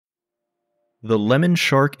The lemon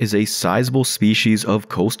shark is a sizable species of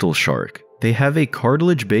coastal shark. They have a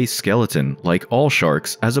cartilage-based skeleton, like all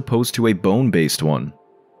sharks, as opposed to a bone-based one.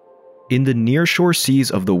 In the nearshore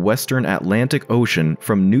seas of the western Atlantic Ocean,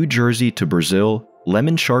 from New Jersey to Brazil,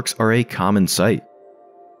 lemon sharks are a common sight.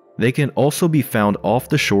 They can also be found off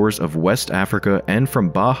the shores of West Africa and from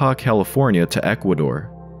Baja California to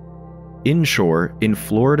Ecuador. Inshore, in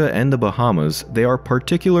Florida and the Bahamas, they are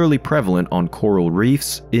particularly prevalent on coral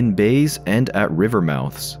reefs, in bays, and at river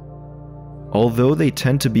mouths. Although they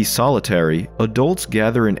tend to be solitary, adults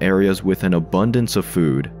gather in areas with an abundance of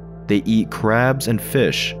food. They eat crabs and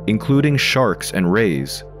fish, including sharks and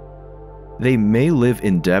rays. They may live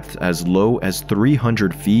in depth as low as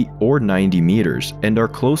 300 feet or 90 meters and are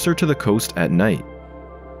closer to the coast at night.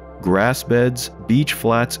 Grass beds, beach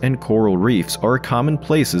flats, and coral reefs are common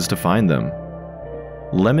places to find them.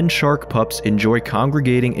 Lemon shark pups enjoy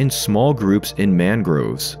congregating in small groups in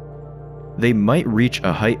mangroves. They might reach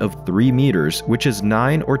a height of 3 meters, which is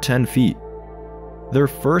 9 or 10 feet. Their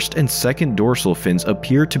first and second dorsal fins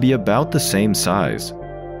appear to be about the same size.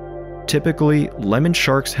 Typically, lemon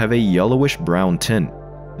sharks have a yellowish-brown tint.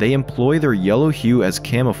 They employ their yellow hue as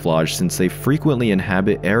camouflage since they frequently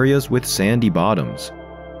inhabit areas with sandy bottoms.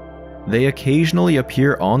 They occasionally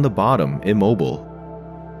appear on the bottom, immobile.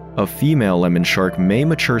 A female lemon shark may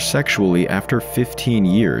mature sexually after 15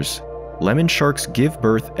 years. Lemon sharks give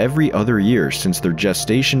birth every other year since their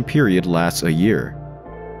gestation period lasts a year.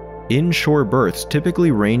 Inshore births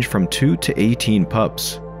typically range from 2 to 18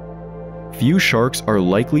 pups. Few sharks are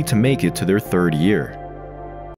likely to make it to their third year.